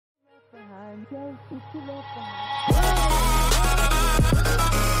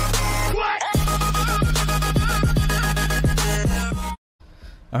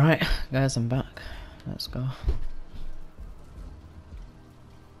Alright, guys, I'm back. Let's go.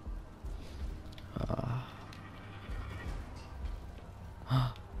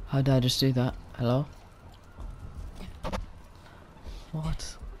 How did I just do that? Hello?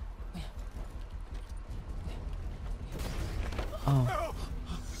 What? Oh.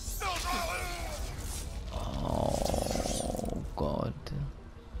 Oh god.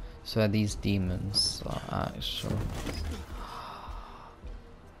 So these demons are actual.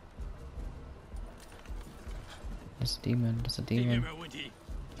 There's a demon, there's a demon.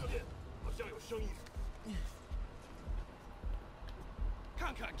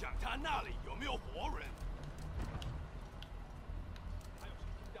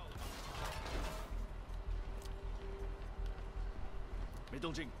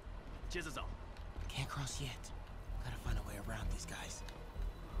 Can't cross yet. Gotta find a way around these guys.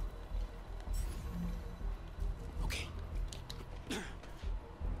 Okay.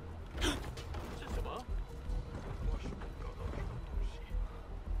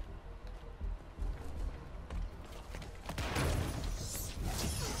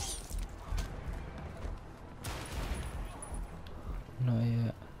 Not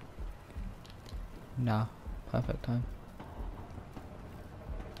yet. Nah, perfect time.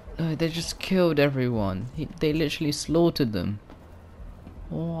 No, they just killed everyone. They literally slaughtered them.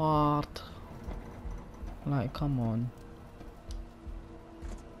 What? Like, come on.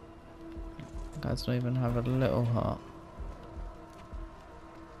 You guys don't even have a little heart.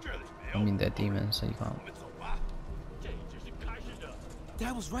 I mean, they're demons, so you can't.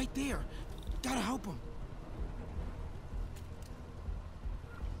 Dad was right there. Gotta help him.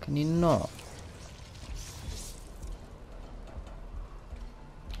 Can you not?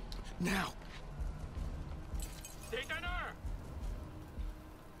 Now.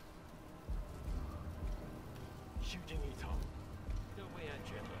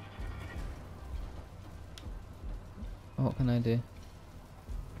 What can I do?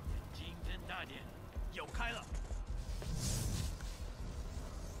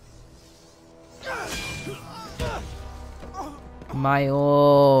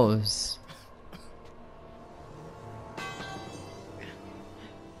 Miles.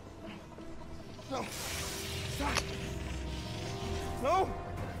 No. Stop. No.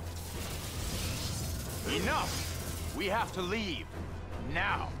 Enough. We have to leave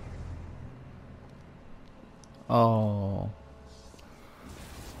now. Oh.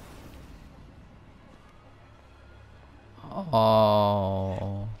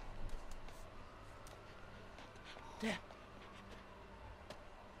 Oh. Dad.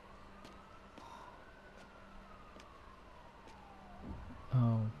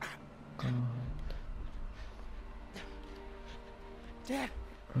 Oh god. Dad.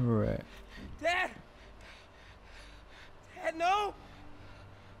 Right. Dad. Dad, no.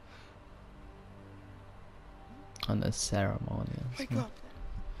 On the ceremony. Wake up.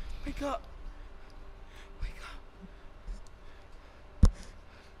 Wake up. Wake up.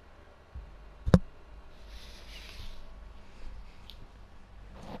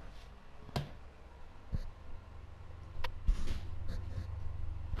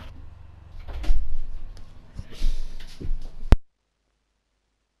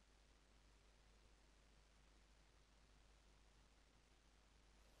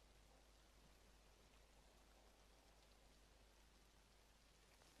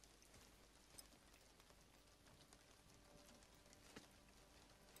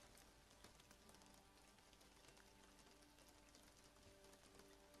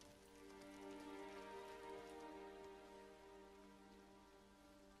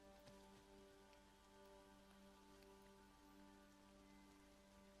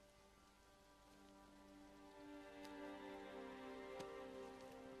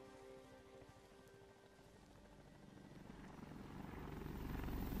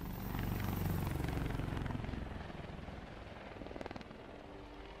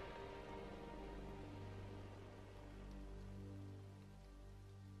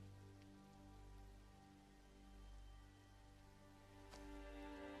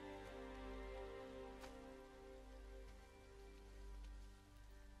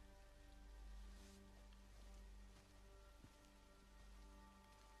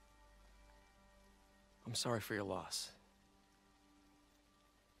 I'm sorry for your loss.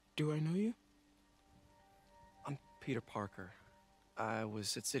 Do I know you? I'm Peter Parker. I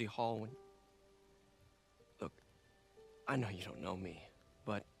was at City Hall when... Look, I know you don't know me,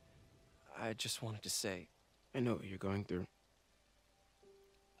 but I just wanted to say... I know what you're going through.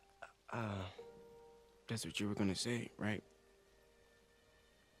 That's what you were gonna say, right?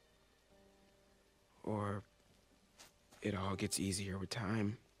 Or it all gets easier with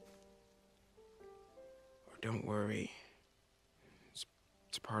time. Or don't worry.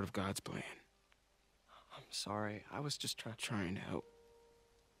 It's part of God's plan. I'm sorry. I was just Trying to help.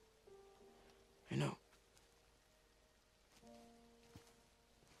 I know.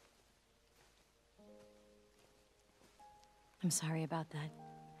 I'm sorry about that.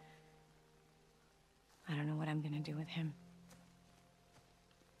 I don't know what I'm gonna do with him.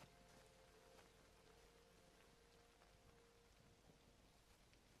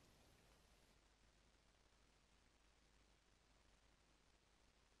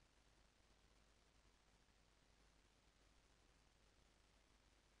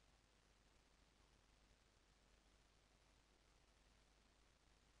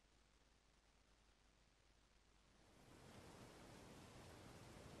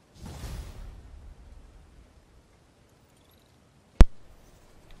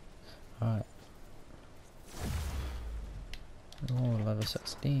 Alright. Oh, level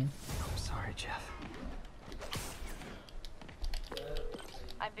 16. I'm sorry, Jeff.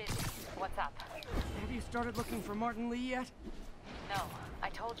 I'm busy. What's up? Have you started looking for Martin Lee yet? No, I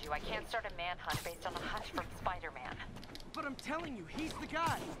told you I can't start a manhunt based on a hunch from Spider-Man. But I'm telling you, he's the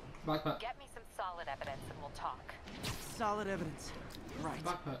guy. Backpack. Get me some solid evidence and we'll talk. Solid evidence. Right.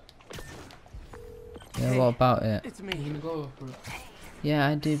 Backpack. Yeah, what about it? It's me. Go for it. Yeah,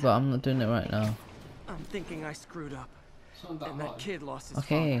 I do, but I'm not doing it right now. I'm thinking I screwed up. And that kid lost his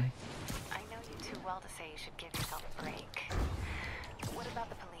Okay. I know you too well to say you should give yourself a break. What about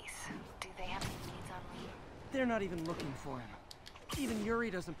the police? Do they have any leads on Lee? They're not even looking for him. Even Yuri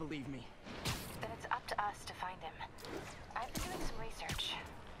doesn't believe me. Then it's up to us to find him. I've been doing some research.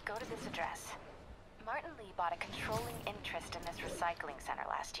 Go to this address. Martin Lee bought a controlling interest in this recycling center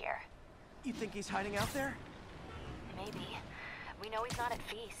last year. You think he's hiding out there? Maybe. We know he's not at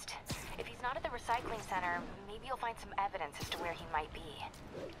Feast. If he's not at the recycling center, maybe you'll find some evidence as to where he might be.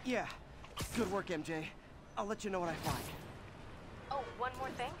 Yeah. Good work, MJ. I'll let you know what I find. Oh, one more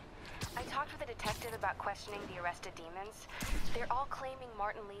thing. I talked with a detective about questioning the arrested demons. They're all claiming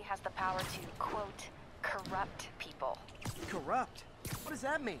Martin Lee has the power to, quote, corrupt people. Corrupt? What does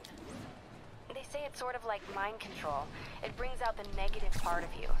that mean? They say it's sort of like mind control. It brings out the negative part of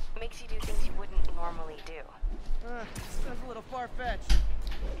you. Makes you do things you wouldn't normally do. Sounds a little far-fetched.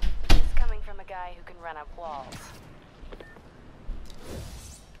 This is coming from a guy who can run up walls.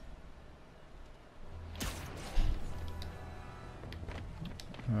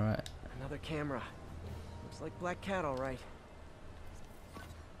 Alright. Another camera. Looks like Black Cat, all right.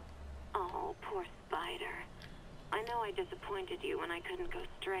 Oh, poor Spider. I know I disappointed you when I couldn't go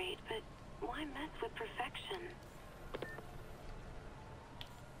straight, but why mess with perfection?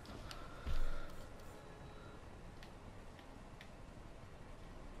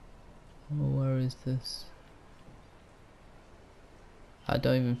 Oh, where is this? I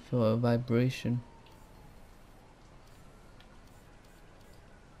don't even feel a vibration.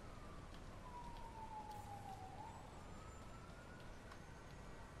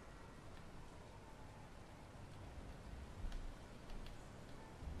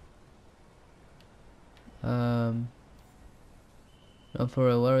 No, for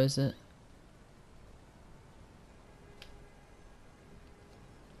real, where is it?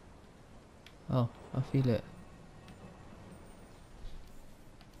 Oh, I feel it.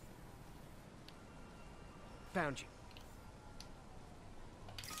 Found you.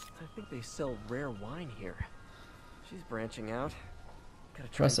 I think they sell rare wine here. She's branching out. Gotta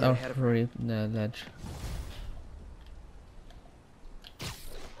try and Press get L ahead of her. for the ledge.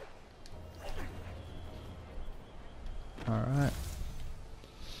 Alright.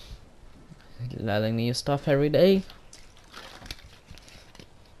 Learning new stuff every day.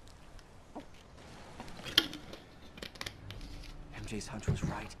 MJ's hunch was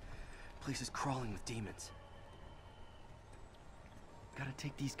right. Place is crawling with demons. Gotta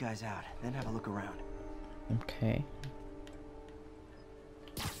take these guys out, then have a look around. Okay.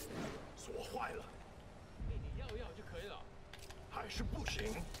 锁坏了。你要就可以了，还是不行。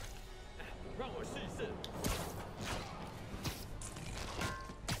让我试一试。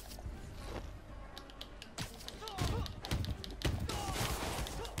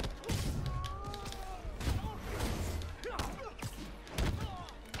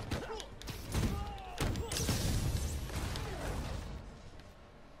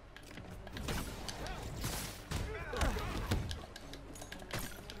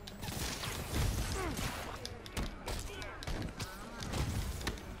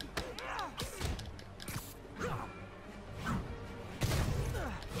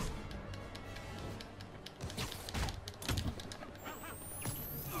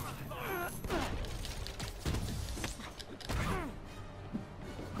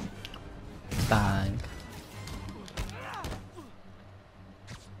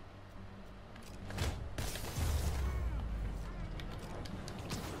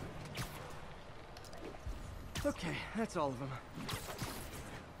Okay, that's all of them.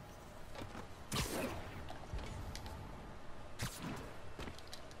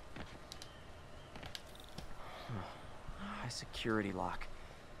 High security lock.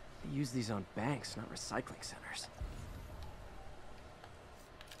 They use these on banks, not recycling centers.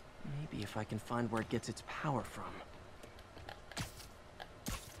 Maybe if I can find where it gets its power from.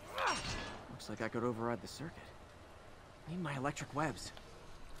 Looks like I could override the circuit. Need my electric webs.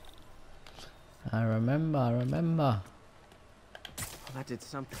 I remember. Well, that did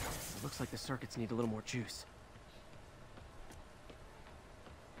something. It looks like the circuits need a little more juice.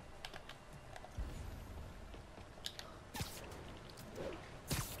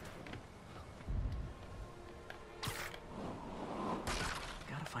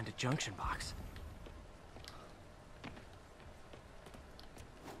 Gotta find a junction box.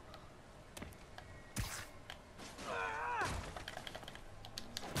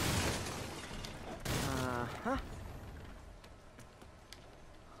 Uh-huh.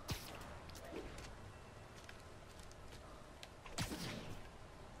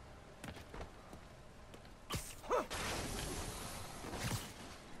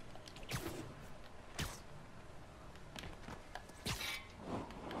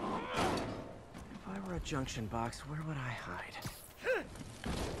 If I were a junction box, where would I hide?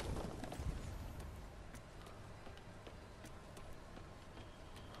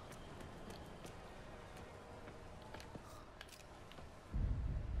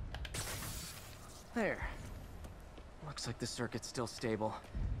 There. Looks like the circuit's still stable.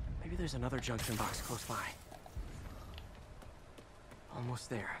 Maybe there's another junction box close by. Almost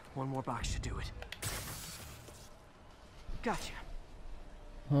there. One more box should do it. Gotcha.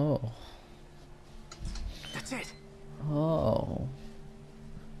 Oh. That's it. Oh.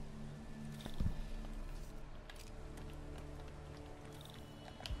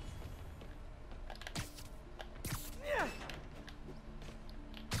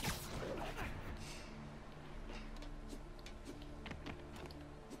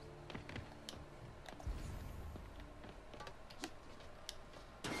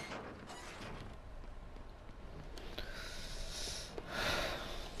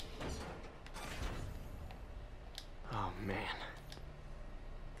 Oh man.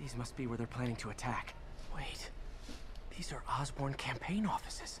 These must be where they're planning to attack. Wait. These are Osborn campaign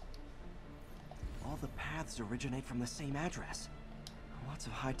offices. All the paths originate from the same address. Lots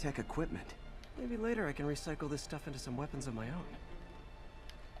of high-tech equipment. Maybe later I can recycle this stuff into some weapons of my own.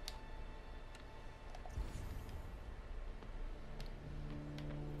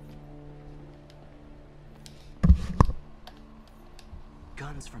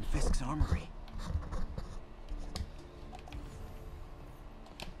 Guns from Fisk's armory.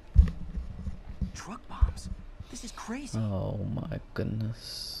 Truck bombs? This is crazy. Oh my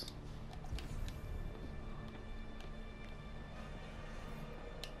goodness.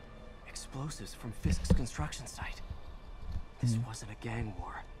 Explosives from Fisk's construction site. This wasn't a gang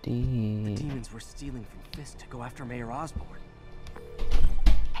war. The D. demons were stealing from Fisk to go after Mayor Osborn.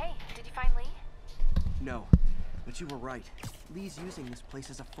 Hey, did you find Lee? No, but you were right. Lee's using this place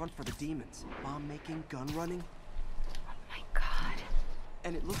as a front for the demons. Bomb making, gun running. Oh my god.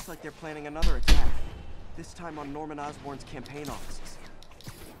 And it looks like they're planning another attack. This time on Norman Osborn's campaign offices.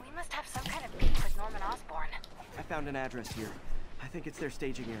 We must have some kind of beef with Norman Osborn. I found an address here. I think it's their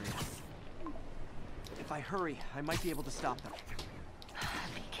staging area. If I hurry, I might be able to stop them.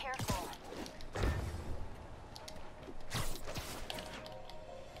 Be careful.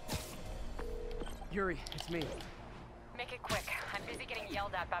 Yuri, it's me. Make it quick. I'm busy getting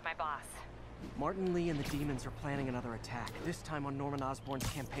yelled at by my boss. Martin Lee and the demons are planning another attack, this time on Norman Osborn's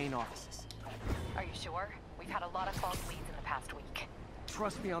campaign offices. Are you sure? We've had a lot of false leads in the past week.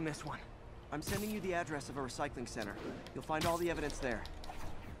 Trust me on this one. I'm sending you the address of a recycling center. You'll find all the evidence there.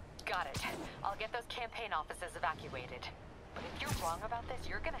 Got it. I'll get those campaign offices evacuated. But if you're wrong about this,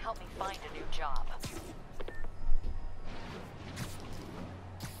 you're gonna help me find a new job.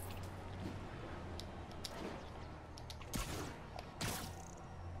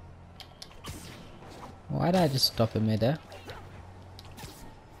 Why did I just stop in midair?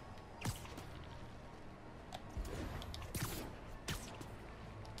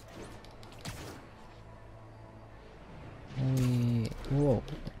 Whoa.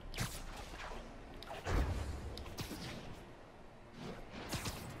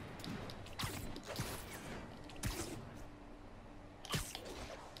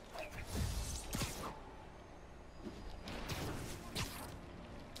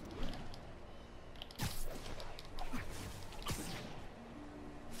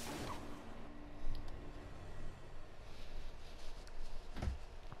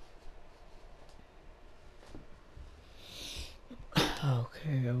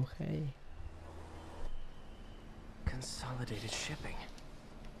 Okay. Consolidated shipping.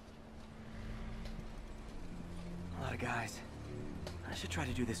 A lot of guys. I should try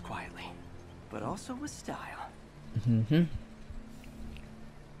to do this quietly, but also with style. Mm-hmm.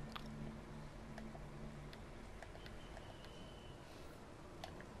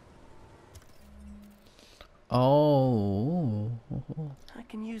 Oh. I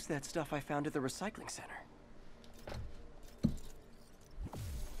can use that stuff I found at the recycling center.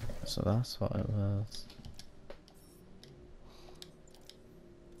 So that's what it was.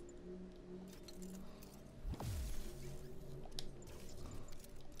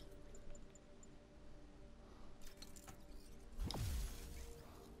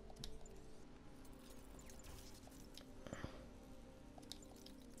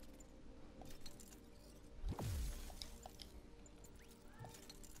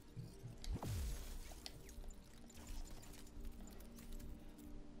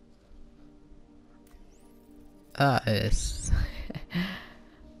 That is.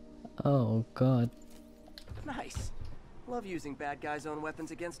 Oh god. Nice. Love using bad guys' own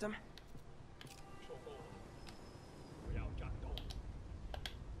weapons against them. 受够了，不要战斗。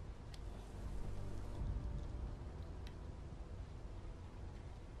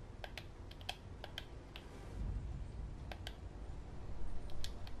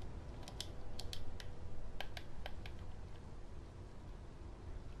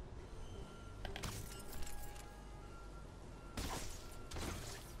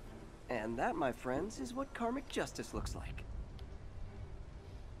 And that, my friends, is what karmic justice looks like.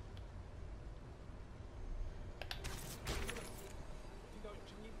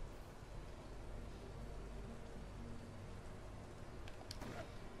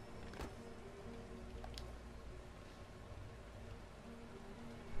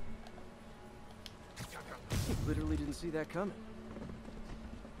 Literally didn't see that coming.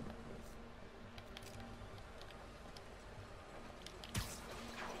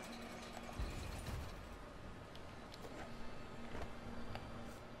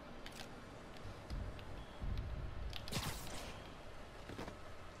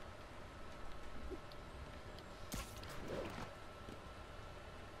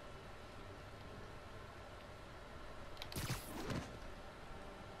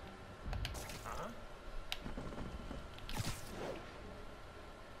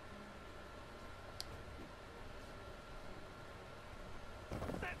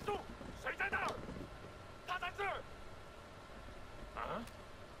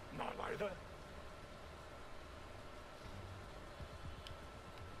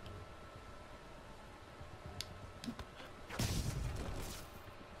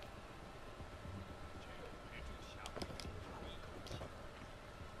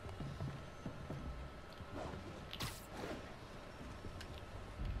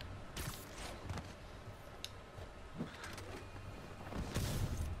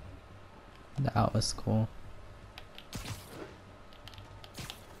 That was cool.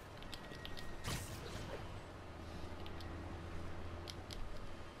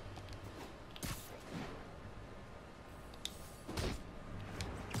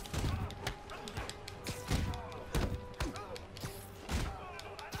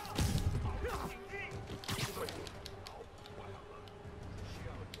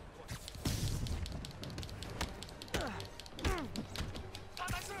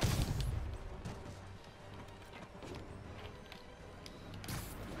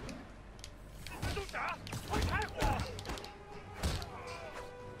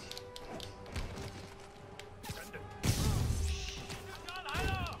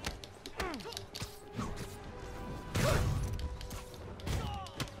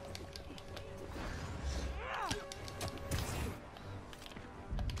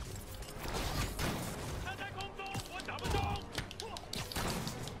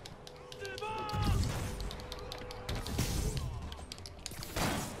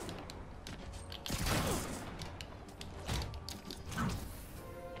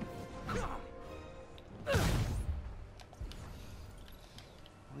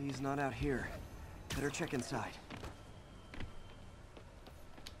 He's not out here. Better check inside.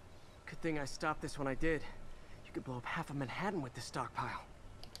 Good thing I stopped this when I did. You could blow up half of Manhattan with this stockpile.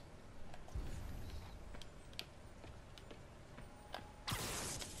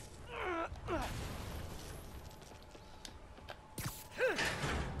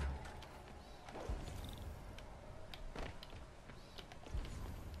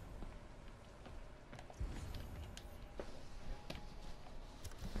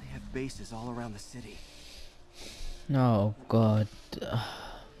 Bases all around the city. Oh god.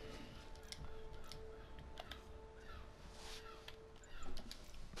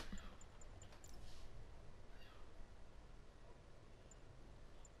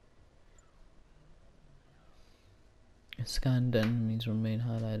 Scanned enemies remain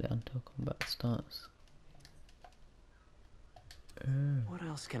highlighted until combat starts. What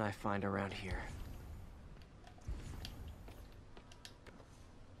else can I find around here?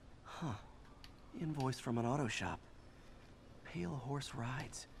 Huh. Invoice from an auto shop. Pale Horse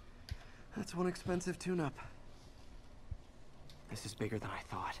Rides. That's one expensive tune-up. This is bigger than I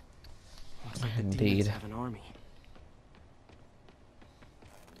thought. Looks like the demons Indeed. have an army.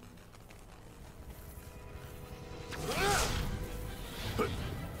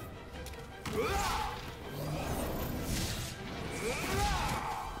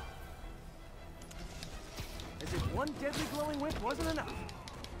 As if one deadly glowing whip wasn't enough.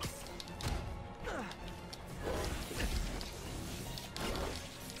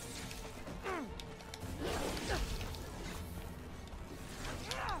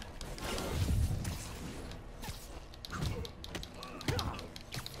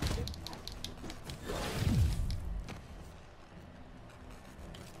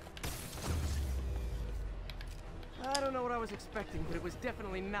 I don't know what I was expecting, but it was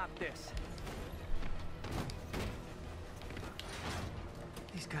definitely not this.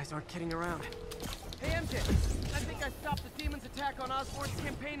 These guys aren't kidding around. Hey, MJ! I think I stopped the demon's attack on Osborn's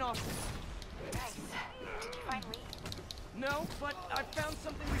campaign office. Nice. Did you find Lee? No, but I found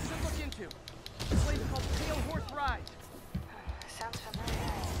something we should look into. A place called Pale Horse Ride. Sounds familiar.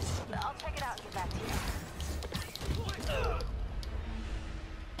 I'll check it out and get back to you.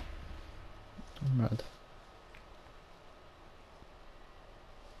 Right.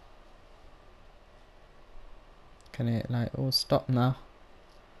 Can it like all stop now?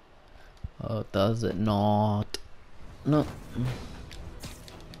 Oh, does it not? No.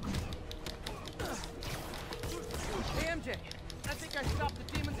 Hey, MJ! I think I stopped the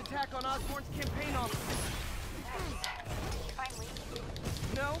demon's attack on Osborn's campaign office. Nice. Did you find Lee?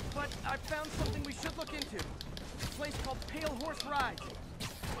 No, but I found something we should look into. A place called Pale Horse Ride.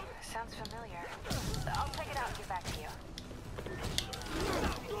 Sounds familiar. I'll check it out and get back to you.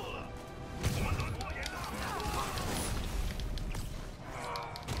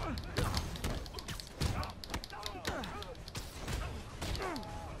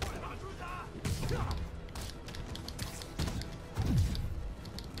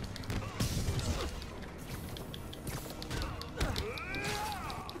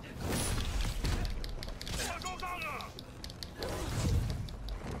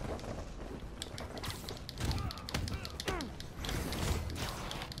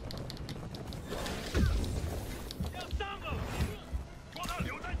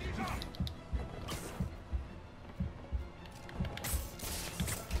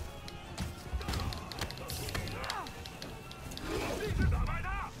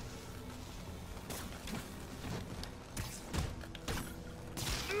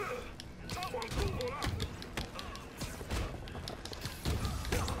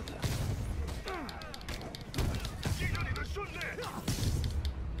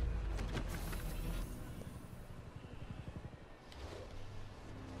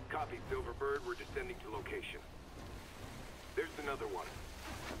 Copy, Silverbird. We're descending to location. There's another one.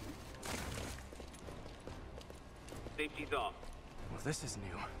 Safety's off. Well, this is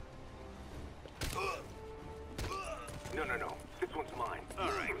new. No. This one's mine.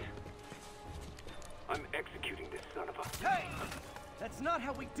 All right. I'm executing this son of a... Hey! That's not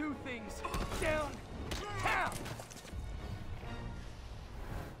how we do things. Down! Down!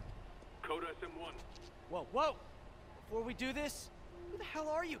 Code SM1. Whoa, whoa! Before we do this, who the hell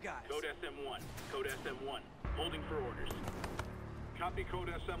are you guys? Code SM1. Code SM1. Holding for orders. Copy Code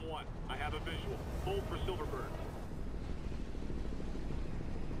SM1. I have a visual. Hold for Silverbird.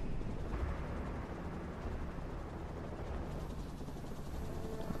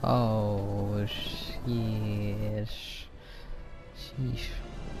 Oh, sheesh. Sheesh.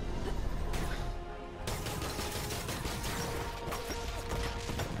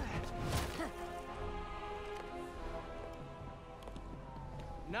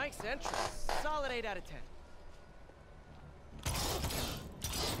 Nice entrance. Solid 8 out of 10.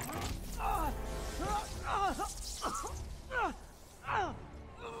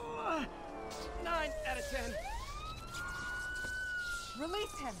 9 out of 10.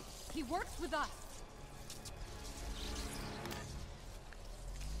 Release him. He works with us.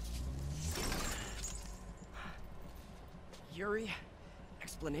 Yuri,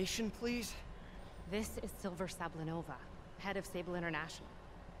 explanation, please? This is Silver Sablinova, head of Sable International,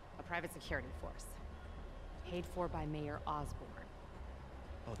 a private security force. Paid for by Mayor Osborn.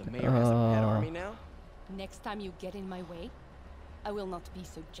 Oh, the mayor has a pet army now? Next time you get in my way, I will not be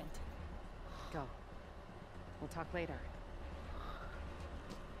so gentle. Go. We'll talk later.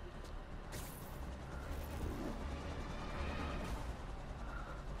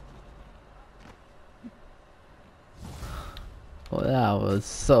 That was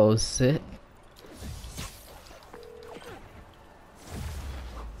so sick.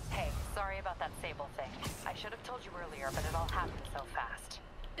 Hey, sorry about that Sable thing. I should have told you earlier, but it all happened so fast.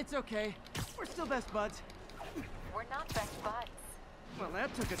 It's okay. We're still best buds. We're not best buds. Well,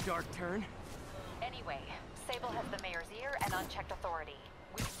 that took a dark turn. Anyway, Sable has the mayor's ear and unchecked authority.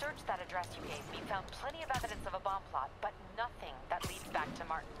 We searched that address you gave me, found plenty of evidence of a bomb plot, but nothing that leads back to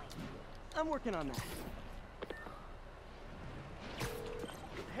Martin Lee. I'm working on that.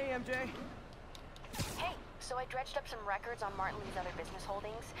 Hey, MJ. Hey, so I dredged up some records on Martin Lee's other business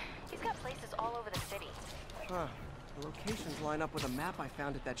holdings. He's got places all over the city. Huh. The locations line up with a map I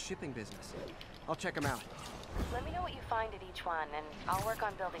found at that shipping business. I'll check them out. Let me know what you find at each one, and I'll work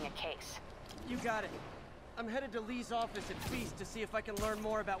on building a case. You got it. I'm headed to Lee's office at Feast to see if I can learn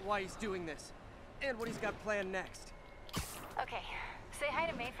more about why he's doing this. And what he's got planned next. Okay, say hi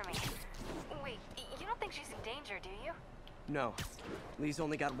to May for me. Wait, you don't think she's in danger, do you? No. Lee's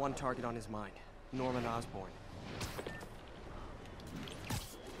only got one target on his mind. Norman Osborn.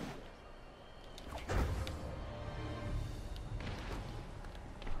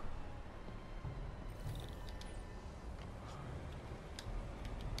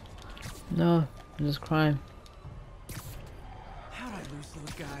 No, just crime. How'd I lose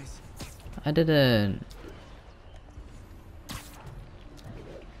those guys? I didn't.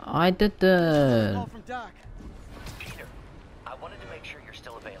 I Call didn't. from Doc. Peter, I wanted to make sure you're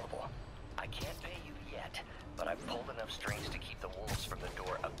still available. I can't pay you yet, but I've pulled enough strings to keep the wolves from the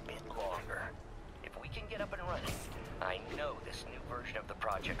door a bit longer. If we can get up and running, I know this new version of the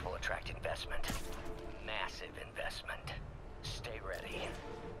project will attract investment. Massive investment. Stay ready.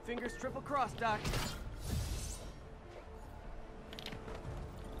 Fingers triple crossed, Doc.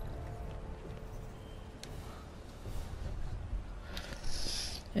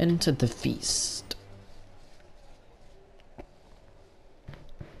 Into the feast.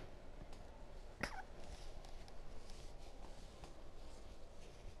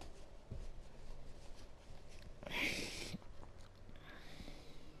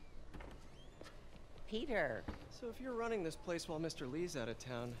 Peter. So if you're running this place while Mr. Lee's out of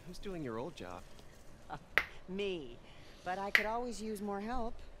town, who's doing your old job? Me. But I could always use more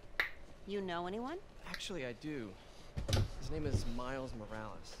help. You know anyone? Actually, I do. His name is Miles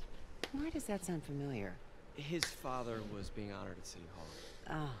Morales. Why does that sound familiar? His father was being honored at City Hall.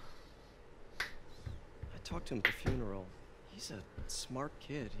 Oh. I talked to him at the funeral. He's a smart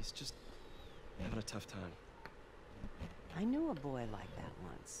kid. He's just having a tough time. I knew a boy like that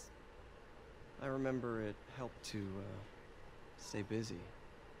once. I remember it helped to stay busy.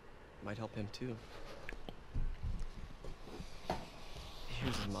 Might help him too.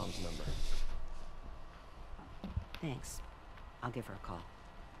 Here's his mom's number. Thanks. I'll give her a call.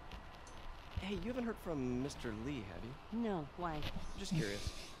 Hey, you haven't heard from Mr. Lee, have you? No, why? Just curious.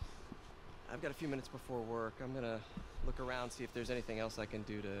 I've got a few minutes before work. I'm gonna look around, see if there's anything else I can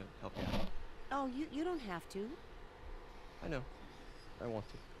do to help you out. Oh, you don't have to. I know. I want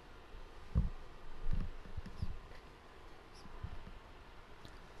to.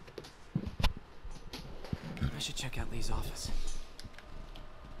 I should check out Lee's office.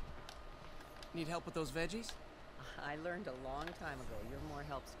 Need help with those veggies? I learned a long time ago you're more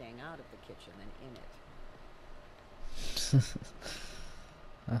help staying out of the kitchen than in it.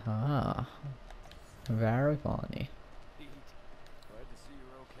 Aha. Very funny. Glad to see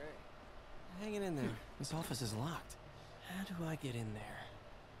you're okay. Hanging in there. This office is locked. How do I get in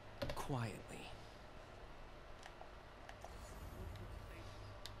there? Quietly.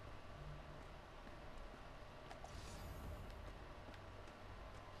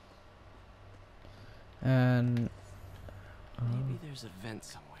 And Maybe there's a vent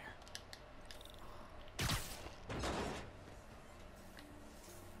somewhere.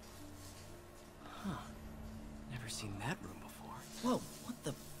 Huh. Never seen that room before. Whoa, what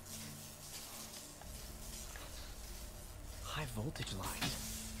the? High voltage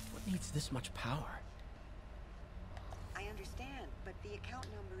lines. What needs this much power? I understand, but the account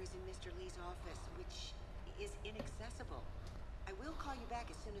number is in Mr. Lee's office, which is inaccessible. I will call you back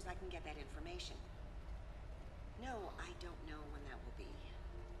as soon as I can get that information. No, I don't know when that will be.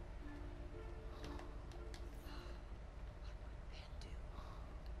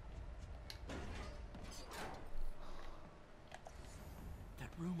 That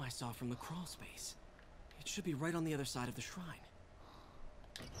room I saw from the crawl space. It should be right on the other side of the shrine.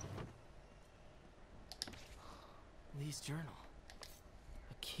 Lee's journal.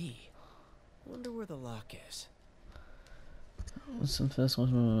 A key. Wonder where the lock is. what's the first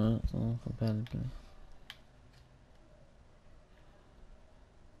one? Compatibility.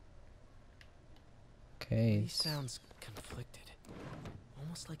 Okay. He sounds conflicted.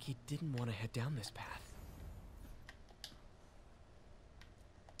 Almost like he didn't want to head down this path.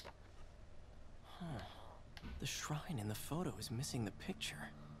 Huh. The shrine in the photo is missing the picture.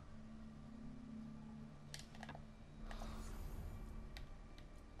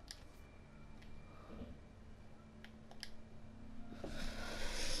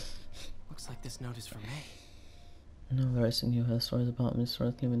 Looks like this note is from May. No, very soon you heard stories about Miss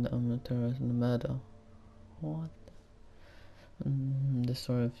Roth leaving the terrorists and the murder. What? The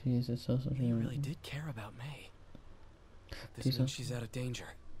story of Jesus also. He really did care about May. This means she's out of danger.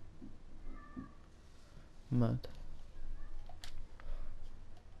 Mad.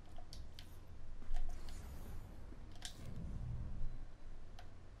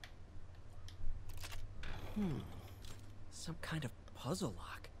 Some kind of puzzle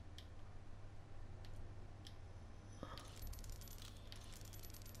lock.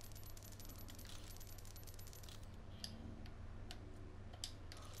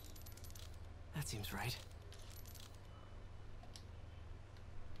 That seems right.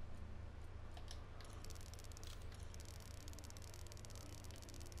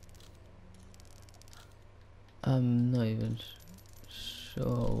 I'm not even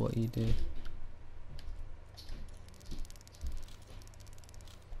sure what you do.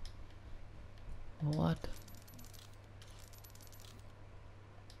 What?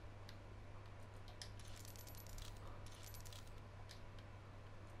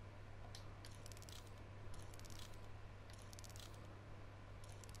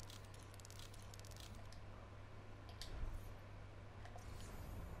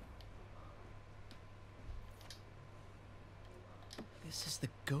 This is the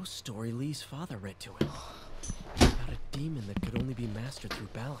ghost story Lee's father read to him. About a demon that could only be mastered through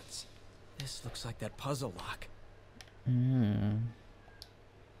balance. This looks like that puzzle lock.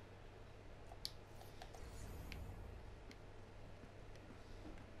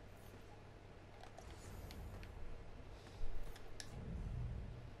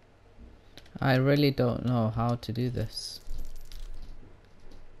 I really don't know how to do this.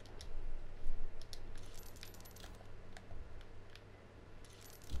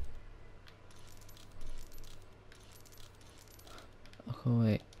 Okay,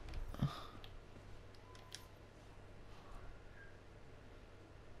 wait.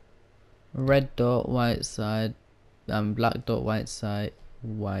 Red dot, white side, black dot, white side,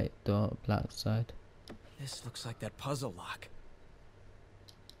 white dot, black side. This looks like that puzzle lock.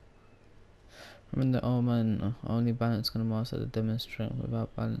 Remember the omen, only balance can master the demon strength.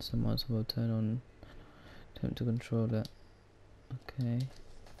 Without balance, the monster will turn on, attempt to control it. Okay.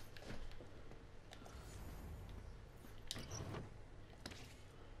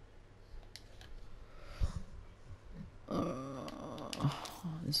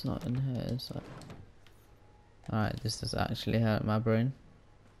 It's not in here, is it? Alright, this does actually hurt my brain.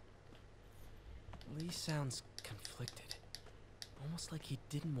 Lee sounds conflicted. Almost like he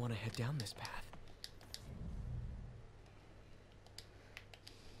didn't want to head down this path.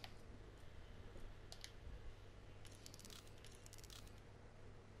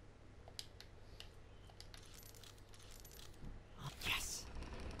 Yes!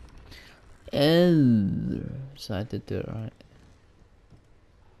 So I did do it right.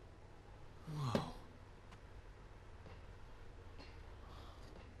 Whoa.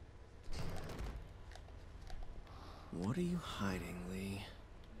 What are you hiding, Lee?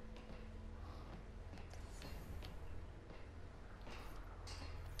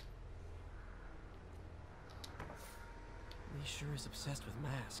 Lee sure is obsessed with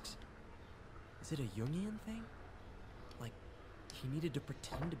masks. Is it a Jungian thing? Like, he needed to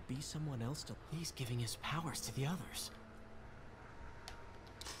pretend to be someone else to... Lee's giving his powers to the others.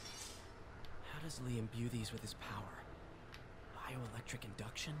 How does Lee imbue these with his power? Bioelectric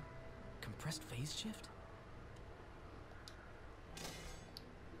induction? Compressed phase shift?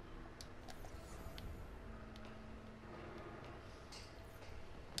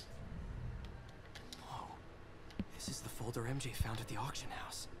 Whoa. This is the folder MJ found at the auction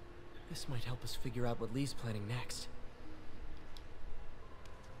house. This might help us figure out what Lee's planning next.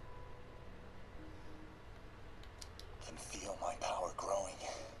 Can feel my power growing,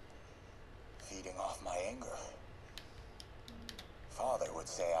 feeding off my anger. Father would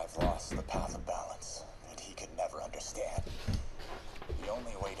say I've lost the path of balance, that he could never understand. The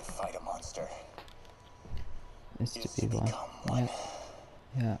only way to fight a monster is to be one. one.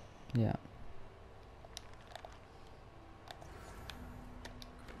 Yeah, yeah.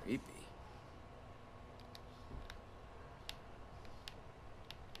 Creepy.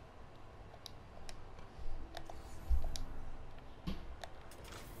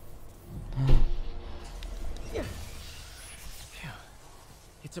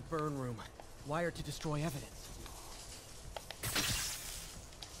 It's a burn room, wired to destroy evidence.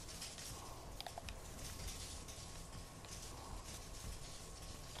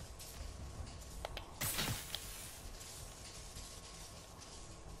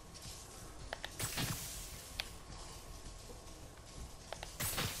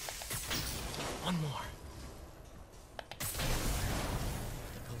 One more.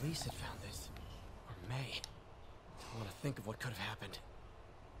 The police had found this. Or may. I want to think of what could have happened.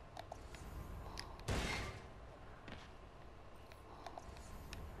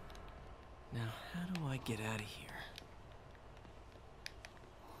 Now, how do I get out of here?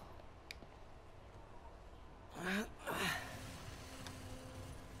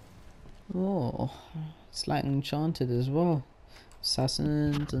 Oh, it's like Enchanted as well.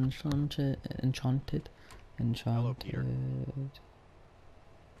 Assassins, Enchanted. Hello, Peter.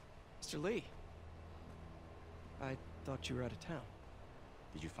 Mr. Lee. I thought you were out of town.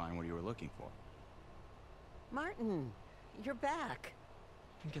 Did you find what you were looking for? Martin, you're back.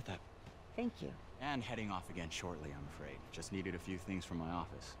 Get that. Thank you. And heading off again shortly, I'm afraid. Just needed a few things from my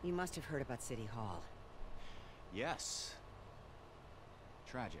office. You must have heard about City Hall. Yes.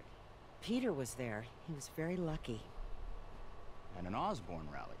 Tragic. Peter was there. He was very lucky. At an Osborne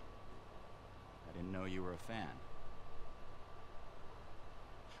rally. I didn't know you were a fan.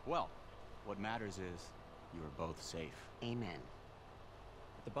 Well, what matters is you are both safe. Amen.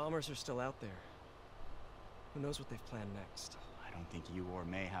 The bombers are still out there. Who knows what they've planned next? I don't think you or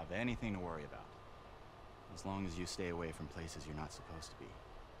May have anything to worry about. As long as you stay away from places you're not supposed to be.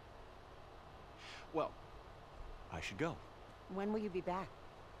 Well, I should go. When will you be back?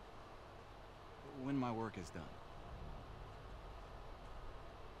 When my work is done.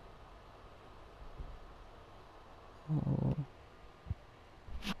 Oh.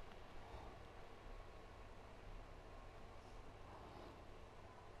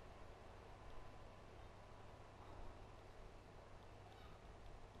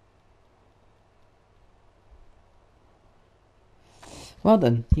 Well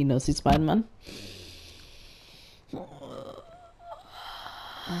then, he knows he's Spider-Man.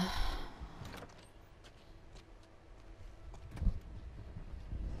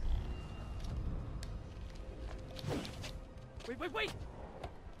 Wait!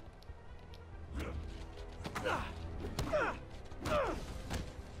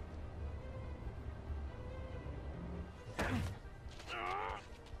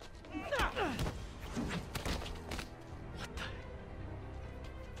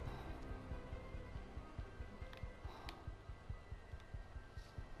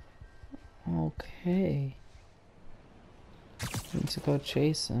 Okay. Need to go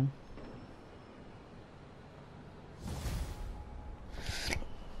chase him.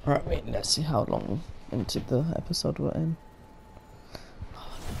 Alright, wait, let's see how long into the episode we're in.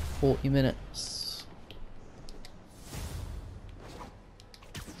 40 minutes.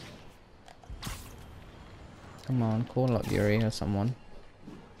 Come on, call up Yuri or someone.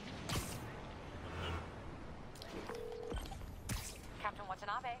 Captain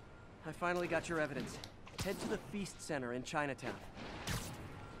Watanabe. I finally got your evidence. Head to the Feast Center in Chinatown.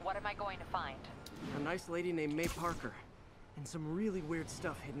 What am I going to find? A nice lady named May Parker. And some really weird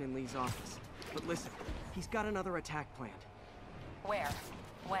stuff hidden in Lee's office. But listen, he's got another attack planned. Where?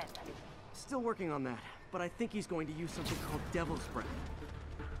 When? Still working on that, but I think he's going to use something called Devil's Breath.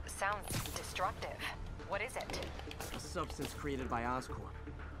 Sounds destructive. What is it? A substance created by Oscorp.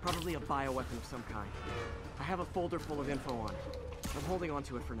 Probably a bioweapon of some kind. I have a folder full of info on it. I'm holding on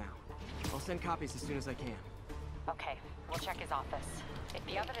to it for now. I'll send copies as soon as I can. Okay, we'll check his office. If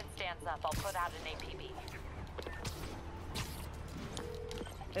the evidence stands up, I'll put out an APB.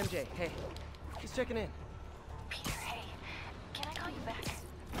 MJ, hey. Just checking in. Peter, hey. Can I call you back?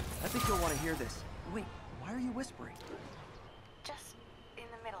 I think you'll want to hear this. Wait, why are you whispering? Just in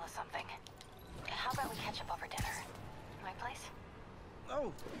the middle of something. How about we catch up over dinner? My place?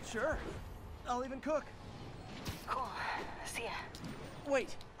 Oh, sure. I'll even cook. Cool. See ya.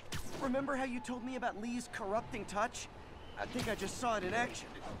 Wait. Remember how you told me about Lee's corrupting touch? I think I just saw it in action.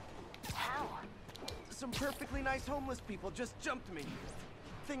 How? Some perfectly nice homeless people just jumped me.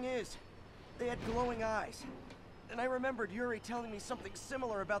 Thing is, they had glowing eyes. And I remembered Yuri telling me something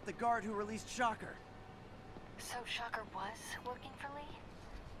similar about the guard who released Shocker. So Shocker was working for Lee?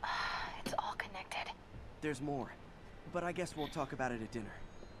 It's all connected. There's more. But I guess we'll talk about it at dinner.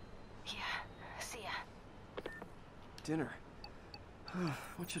 Yeah. See ya. Dinner?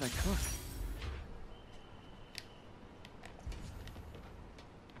 What should I cook?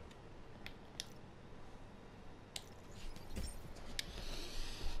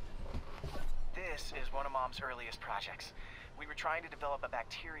 This is one of Mom's earliest projects. We were trying to develop a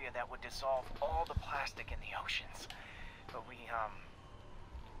bacteria that would dissolve all the plastic in the oceans. But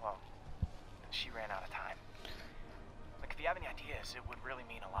well, she ran out of time. Like, if you have any ideas, it would really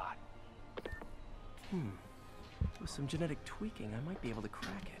mean a lot. With some genetic tweaking, I might be able to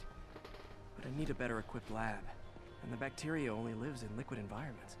crack it. But I need a better equipped lab. And the bacteria only lives in liquid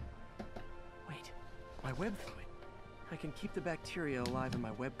environments. Wait, my web fluid. I can keep the bacteria alive in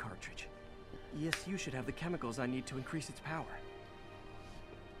my web cartridge. ESU should have the chemicals I need to increase its power.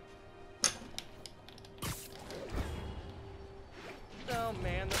 Oh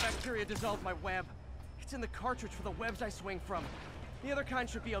man, the bacteria dissolved my web. It's in the cartridge for the webs I swing from. The other kind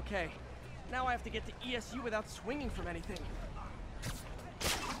should be okay. Now I have to get to ESU without swinging from anything.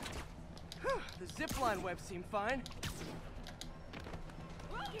 The zipline webs seem fine.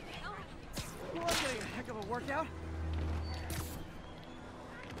 Well, I'm getting a heck of a workout.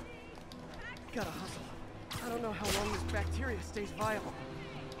 Gotta hustle. I don't know how long this bacteria stays viable.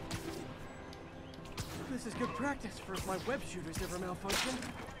 This is good practice for if my web shooters ever malfunction.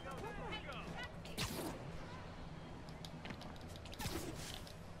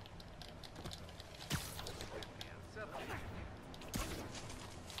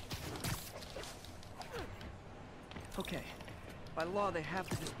 Okay. By law, they have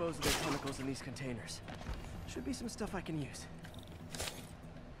to dispose of their chemicals in these containers. Should be some stuff I can use.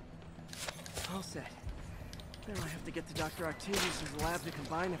 All set. Now I have to get to Dr. Octavius' lab to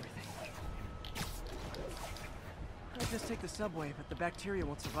combine everything. I'll just take the subway, but the bacteria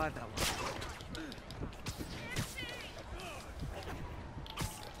won't survive that long.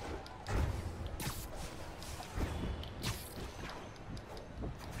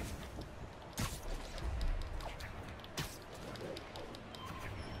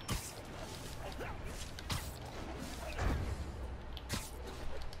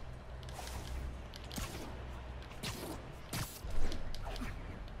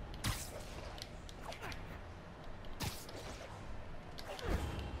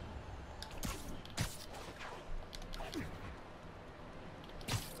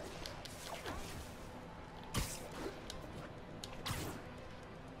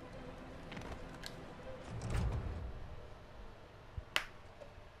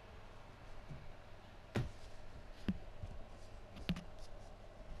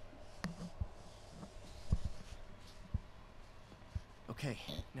 Okay,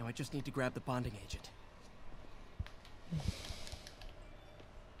 now I just need to grab the bonding agent.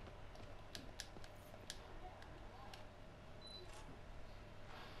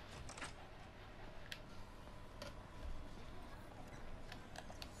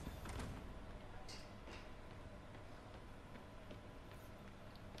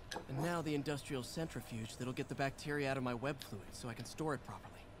 And now the industrial centrifuge that'll get the bacteria out of my web fluid so I can store it properly.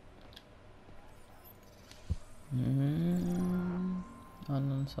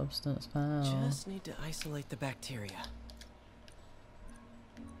 Unknown substance found. Just need to isolate the bacteria.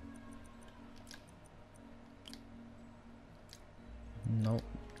 Nope,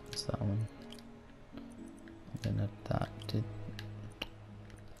 it's that one. Been adapted.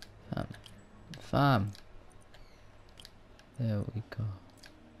 Fam. There we go.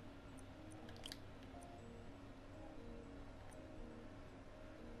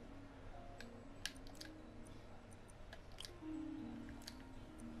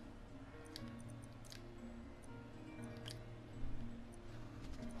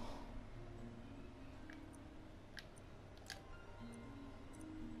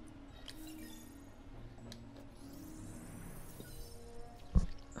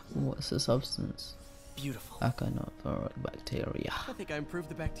 What's the substance? Beautiful. Acanthophoric bacteria. I think I improved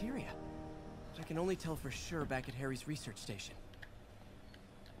the bacteria. I can only tell for sure back at Harry's research station.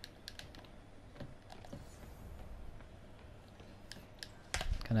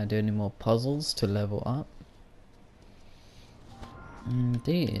 Can I do any more puzzles to level up?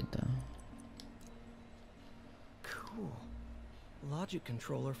 Indeed. Cool. Logic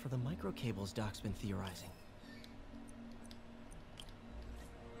controller for the microcables Doc's been theorizing.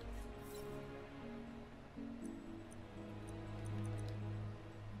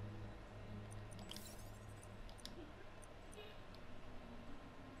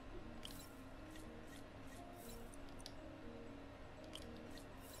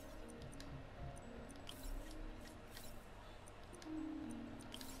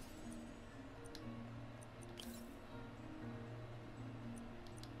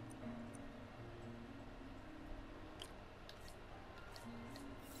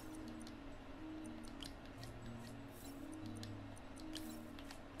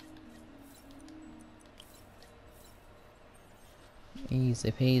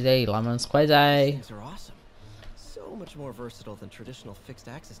 Easy peasy, lemon squeezy. These are awesome. So much more versatile than traditional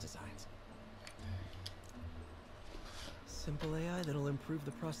fixed-axis designs. Simple AI that'll improve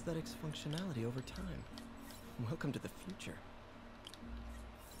the prosthetics' functionality over time. Welcome to the future.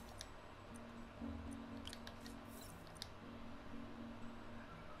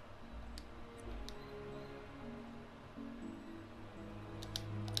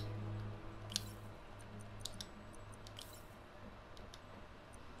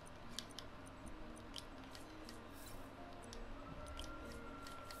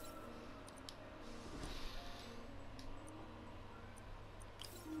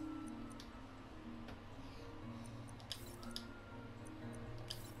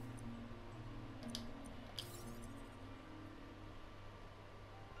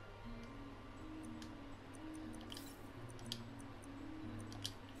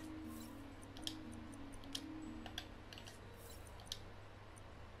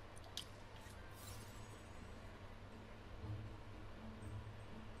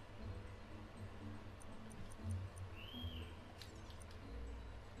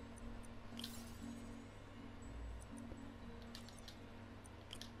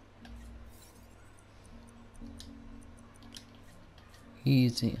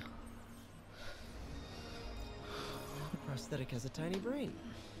 Easy. The prosthetic has a tiny brain.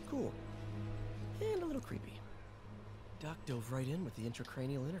 Cool. And a little creepy. Doc dove right in with the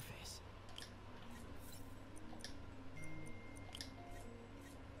intracranial interface.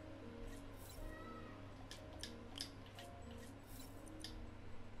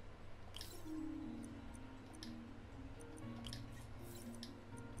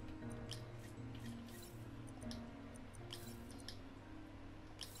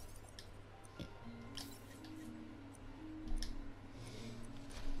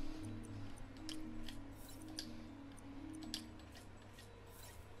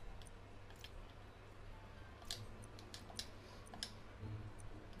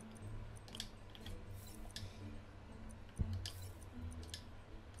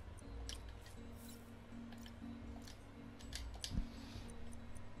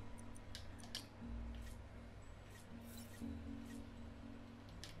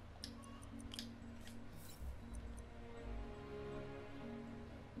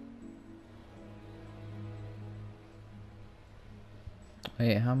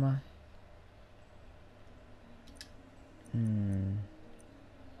 Wait, how am I?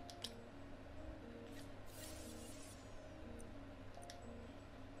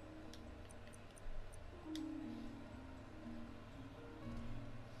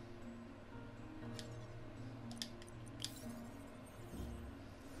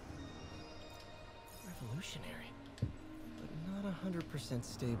 Revolutionary, but not 100%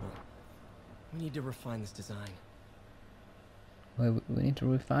 stable. We need to refine this design. Wait, we need to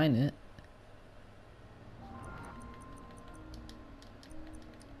refine it.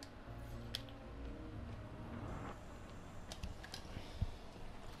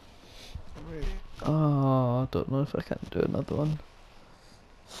 Oh, I don't know if I can do another one.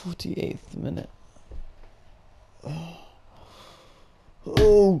 48th minute.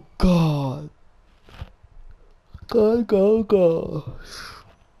 Oh God. Gosh.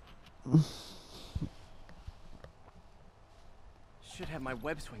 Should have my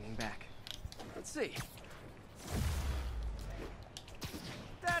web swinging back. Let's see.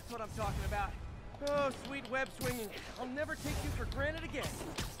 That's what I'm talking about. Oh, sweet web swinging. I'll never take you for granted again.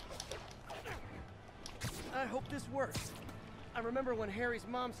 I hope this works. I remember when Harry's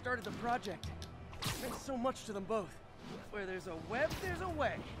mom started the project. It meant so much to them both. Where there's a web, there's a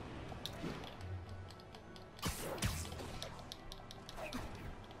way.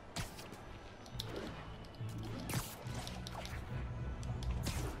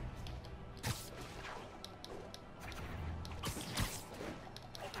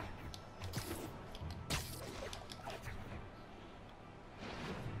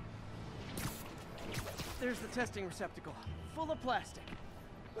 There's the testing receptacle, full of plastic.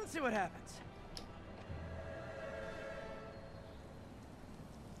 Let's see what happens.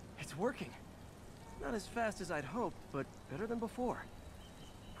 It's working. Not as fast as I'd hoped, but better than before.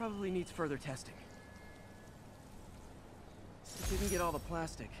 Probably needs further testing. It didn't get all the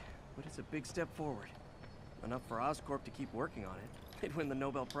plastic, but it's a big step forward. Enough for Oscorp to keep working on it. They'd win the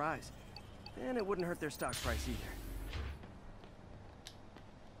Nobel Prize. And it wouldn't hurt their stock price either.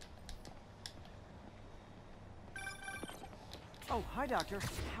 Oh, hi, Doctor.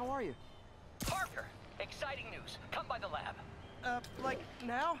 How are you? Parker, exciting news. Come by the lab. Like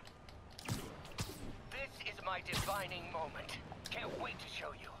now? This is my defining moment. Can't wait to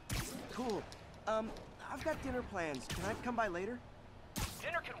show you. Cool. I've got dinner plans. Can I come by later?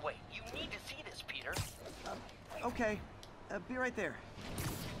 Dinner can wait. You need to see this, Peter. Okay, be right there.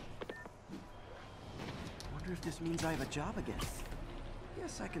 Wonder if this means I have a job again.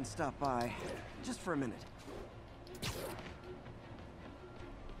 Guess I can stop by, just for a minute.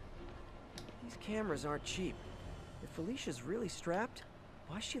 These cameras aren't cheap. If Felicia's really strapped,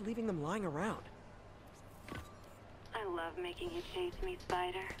 why is she leaving them lying around? I love making you chase me,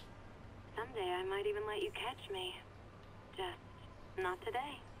 Spider. Someday I might even let you catch me. Just not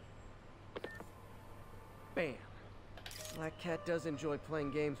today. Bam. Black Cat does enjoy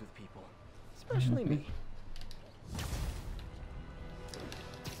playing games with people. Especially me.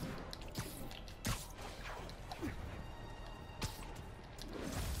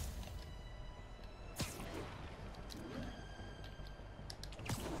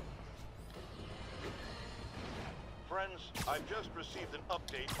 Friends, I've just received an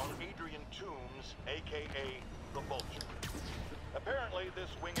update on Adrian Toombs, aka the Vulture. Apparently, this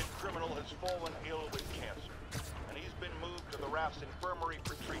winged criminal has fallen ill with cancer, and he's been moved to the Raft's infirmary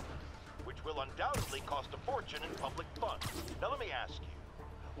for treatment, which will undoubtedly cost a fortune in public funds. Now let me ask you,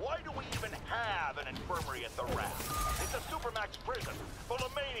 why do we even have an infirmary at the Raft? It's a supermax prison full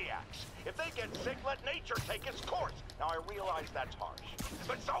of maniacs. If they get sick, let nature take its course. Now I realize that's harsh,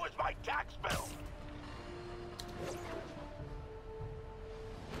 but so is my tax bill.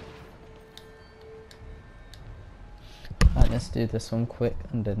 Right, let's do this one quick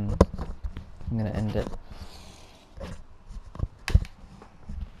and then I'm gonna end it.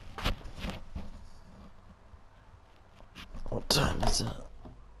 What time is it?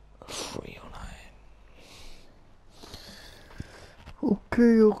 3:09.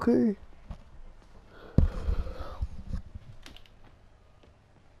 Okay.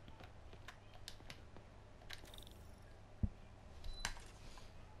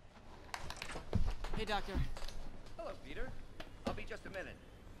 Hey, Doctor. Hello, Peter. I'll be just a minute.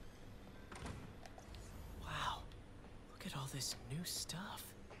 Wow. Look at all this new stuff.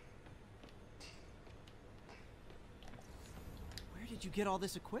 Where did you get all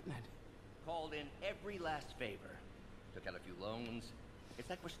this equipment? Called in every last favor. Took out a few loans. It's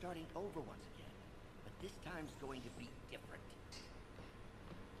like we're starting over once again. But this time's going to be different.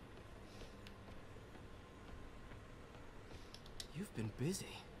 You've been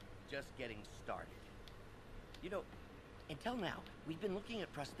busy. Just getting started. You know, until now, we've been looking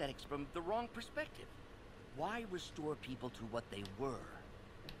at prosthetics from the wrong perspective. Why restore people to what they were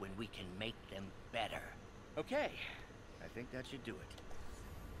when we can make them better? Okay, I think that should do it.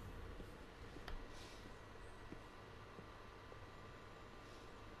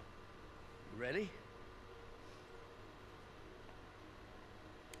 You ready?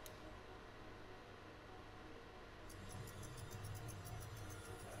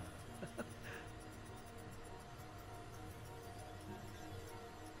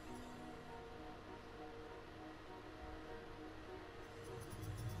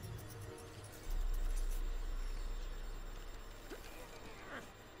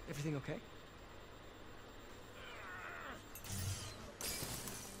 Everything okay?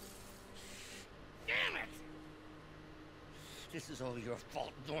 Damn it! This is all your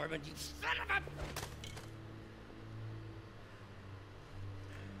fault, Norman, you son of a...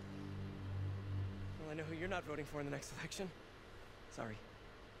 Well, I know who you're not voting for in the next election. Sorry.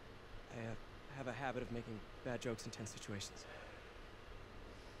 I have a habit of making bad jokes in tense situations.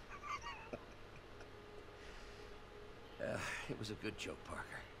 It was a good joke, Parker.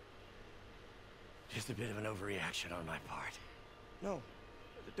 Just a bit of an overreaction on my part. No,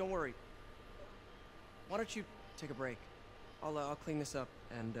 don't worry. Why don't you take a break? I'll clean this up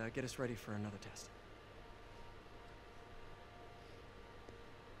and get us ready for another test.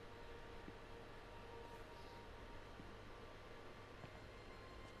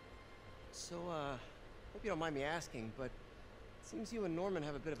 So, hope you don't mind me asking, but it seems you and Norman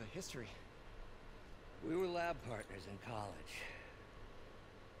have a bit of a history. We were lab partners in college.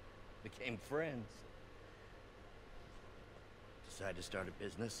 Became friends. Decided to start a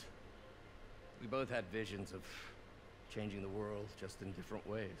business. We both had visions of changing the world, just in different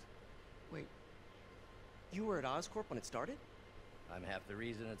ways. Wait, you were at Oscorp when it started? I'm half the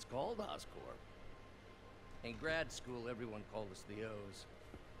reason it's called Oscorp. In grad school, everyone called us the O's.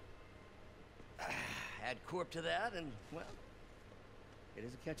 Add Corp to that, and, well, it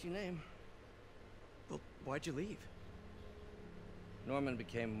is a catchy name. Well, why'd you leave? Norman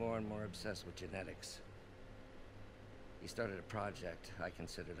became more and more obsessed with genetics. He started a project I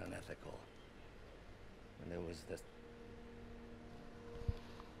considered unethical. And there was this...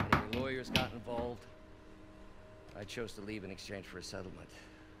 Anyway, lawyers got involved. I chose to leave in exchange for a settlement.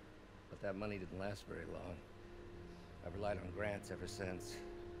 But that money didn't last very long. I've relied on grants ever since.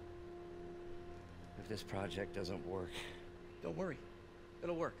 if this project doesn't work? Don't worry.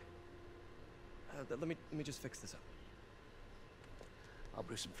 It'll work. Let me just fix this up. I'll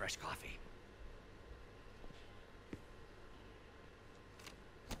brew some fresh coffee.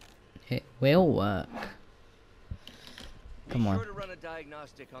 It will work. Come on. Be sure to run a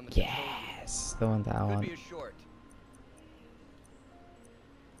diagnostic on the Yes, the one that I want. Could be a short.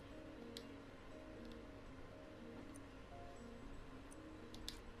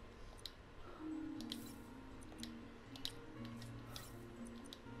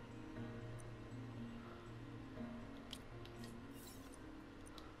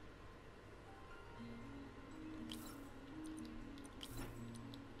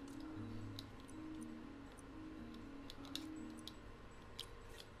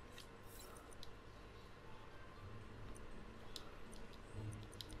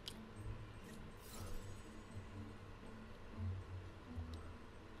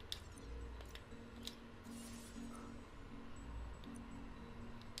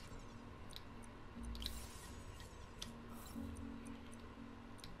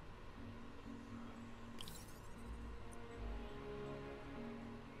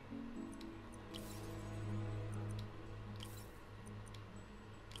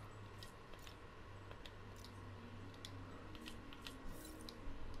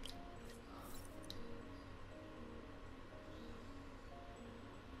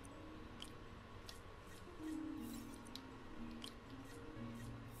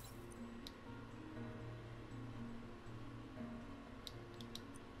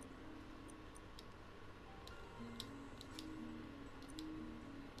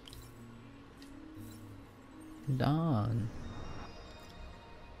 Done.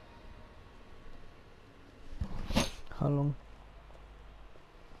 How long?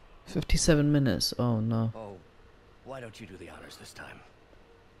 57 minutes. Oh no. Oh, why don't you do the honors this time?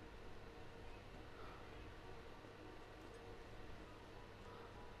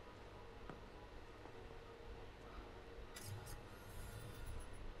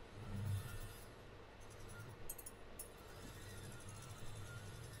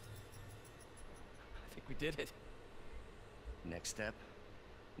 I think we did it. Next step,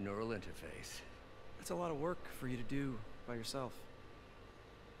 neural interface. That's a lot of work for you to do by yourself.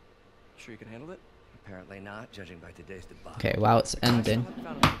 Sure you can handle it? Apparently not, judging by today's debacle. Okay, while it's ending,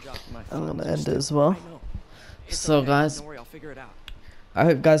 I'm gonna end it as well. So guys, Don't worry, I'll figure it out. I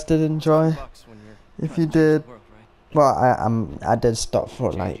hope you guys did enjoy. If you did, well, I did stop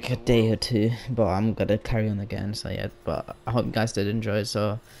for like a day or two, but I'm gonna carry on again. So yeah, but I hope you guys did enjoy.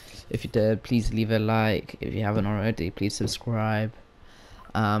 So if you did, please leave a like. If you haven't already, please subscribe.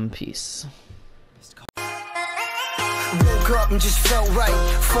 Peace. Woke up and just felt right.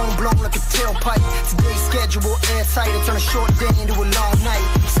 Phone blown like a tailpipe. Today's schedule airtight. It turn a short day into a long night.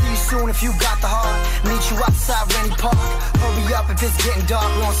 See you soon if you got the heart. Meet you outside Rennie Park. Hurry up if it's getting dark.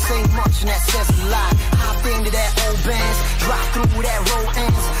 Won't say much and that says a lot. Hop into that old Benz. Drive through where that road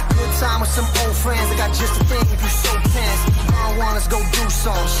ends. Good time with some old friends. I got just a thing if you so tense. Marijuana, let's go do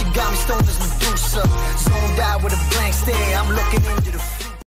some. She got me stoned as Medusa. Zoned out with a blank stare. I'm looking into the